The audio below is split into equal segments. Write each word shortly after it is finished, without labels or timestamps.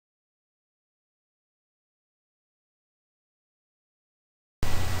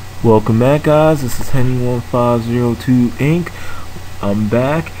Welcome back, guys. This is Henny1502 Inc. I'm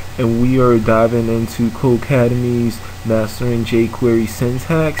back and we are diving into Codecademy's Mastering jQuery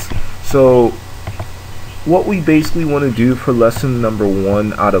Syntax. So what we basically want to do for lesson number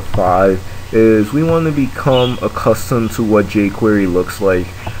 1 out of 5 is we want to become accustomed to what jQuery looks like.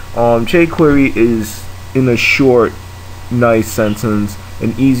 jQuery is, in a short, nice sentence,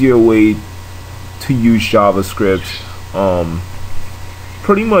 an easier way to use JavaScript.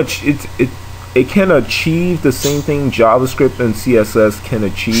 Pretty much it can achieve the same thing JavaScript and CSS can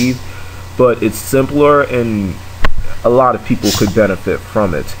achieve, but it's simpler and a lot of people could benefit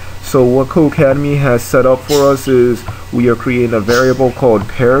from it. So what Codecademy has set up for us is we are creating a variable called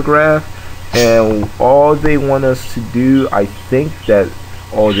paragraph, and all they want us to do, I think that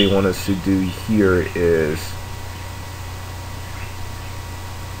all they want us to do here is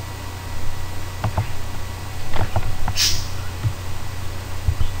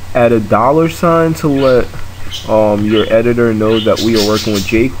add a $sign to let your editor know that we are working with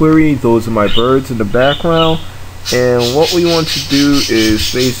jQuery. Those are my birds in the background, and what we want to do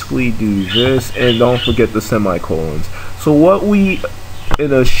is basically do this, and don't forget the semicolons. So what we,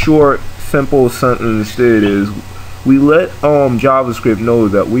 in a short simple sentence, did is we let JavaScript know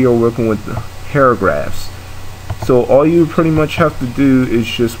that we are working with paragraphs. So all you pretty much have to do is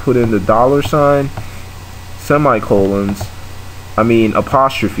just put in the $sign, semicolons,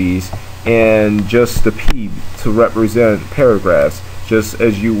 apostrophes, and just the P to represent paragraphs, just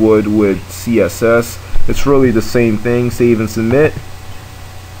as you would with CSS. It's really the same thing. Save and submit,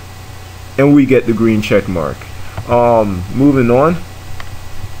 and we get the green check mark. Moving on,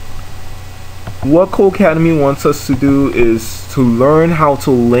 what Codecademy wants us to do is to learn how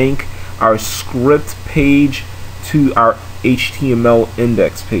to link our script page to our HTML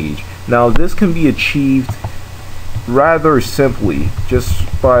index page. Now this can be achieved rather simply just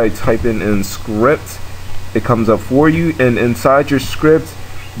by typing in script. It comes up for you, and inside your script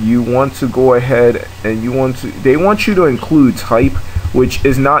you want to go ahead and they want you to include type, which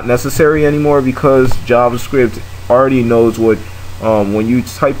is not necessary anymore because JavaScript already knows what when you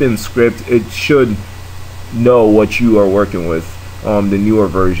type in script, it should know what you are working with, the newer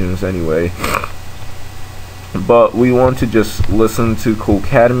versions anyway. But we want to just listen to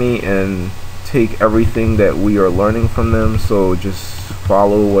Codecademy and take everything that we are learning from them, so just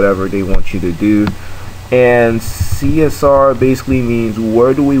follow whatever they want you to do. And CSR basically means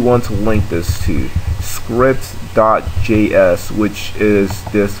where do we want to link this to? Script.js, which is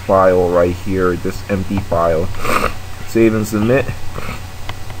this file right here, this empty file. Save and submit.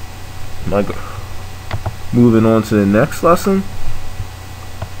 Moving on to the next lesson.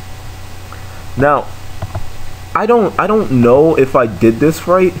 Now I don't know if I did this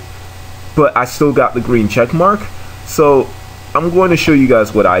right, but I still got the green check mark. So I'm going to show you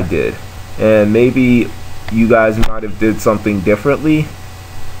guys what I did, and maybe you guys might have did something differently.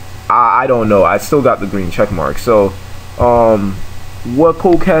 I don't know. I still got the green check mark. So what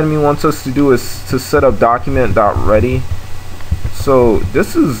Codecademy wants us to do is to set up document.ready. So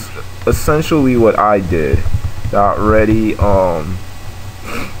this is essentially what I did. .ready. Let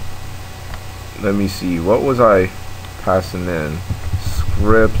me see, what was I passing in?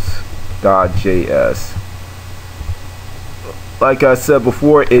 Script.js. Like I said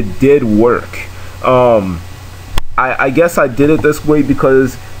before, it did work. I guess I did it this way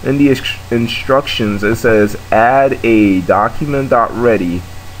because in the instructions it says add a document.ready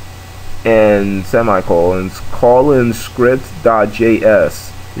and semicolons, colon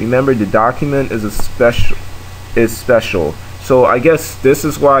script.js. Remember, the document is special. So I guess this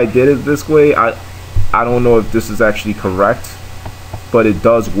is why I did it this way. I don't know if this is actually correct, but it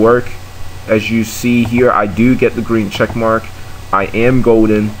does work. As you see here, I do get the green check mark. I am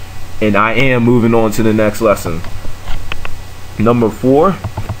golden, and I am moving on to the next lesson. Number 4.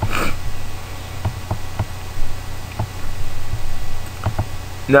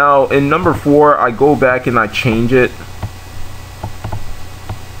 Now in number 4, I go back and I change it.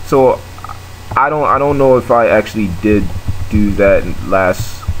 So I don't know if I actually did do that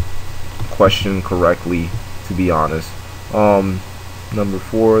last question correctly, to be honest. Number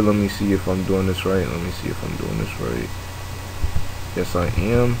 4, let me see if I'm doing this right. Yes, I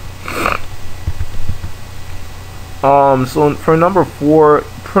am. So for number 4,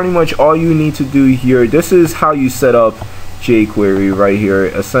 pretty much all you need to do here, this is how you set up jQuery right here.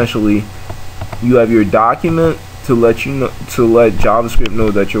 Essentially, you have your document to let JavaScript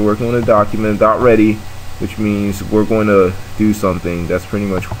know that you're working on a document.ready, which means we're going to do something. That's pretty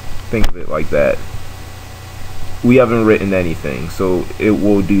much, think of it like that. We haven't written anything, so it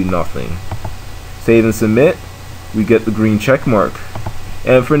will do nothing. Save and submit. We get the green check mark.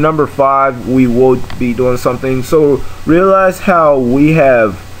 And for number 5, we will be doing something. So realize how we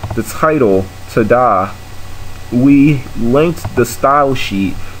have the title tada. We linked the style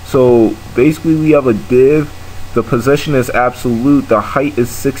sheet. So basically we have a div. The position is absolute. The height is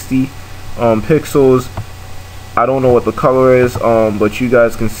 60 pixels. I don't know what the color is, but you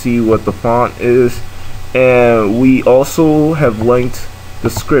guys can see what the font is. And we also have linked the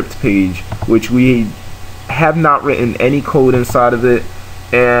script page, which we have not written any code inside of it.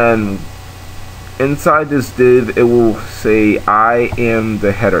 And inside this div it will say I am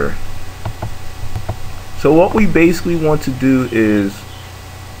the header. So what we basically want to do is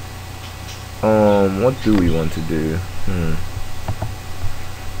what do we want to do?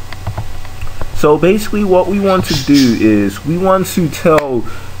 So basically what we want to do is we want to tell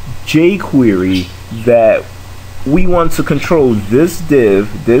jQuery that we want to control this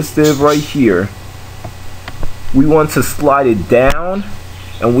div right here. We want to slide it down,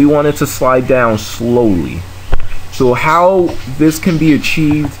 and we want it to slide down slowly. So how this can be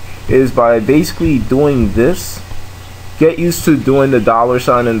achieved is by basically doing this. Get used to doing the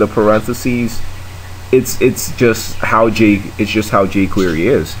 $ and the parentheses. It's just how jQuery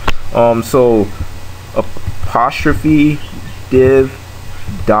is. So apostrophe div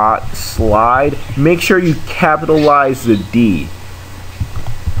dot slide. Make sure you capitalize the D.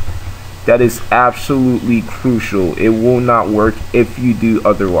 That is absolutely crucial. It will not work if you do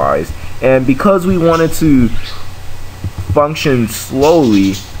otherwise. And because we wanted to function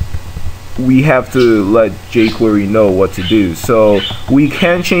slowly, we have to let jQuery know what to do. So we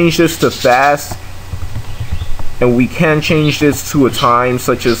can change this to fast, and we can change this to a time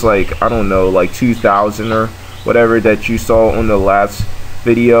such as, like, I don't know, like 2000 or whatever that you saw on the last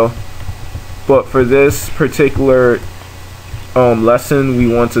video. But for this particular lesson, we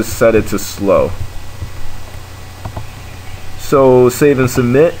want to set it to slow. So save and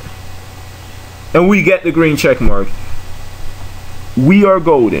submit, and we get the green check mark. We are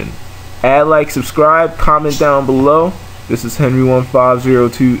golden. Add, like, subscribe, comment down below. This is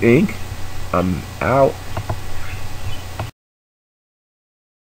Henry1502 Inc. I'm out.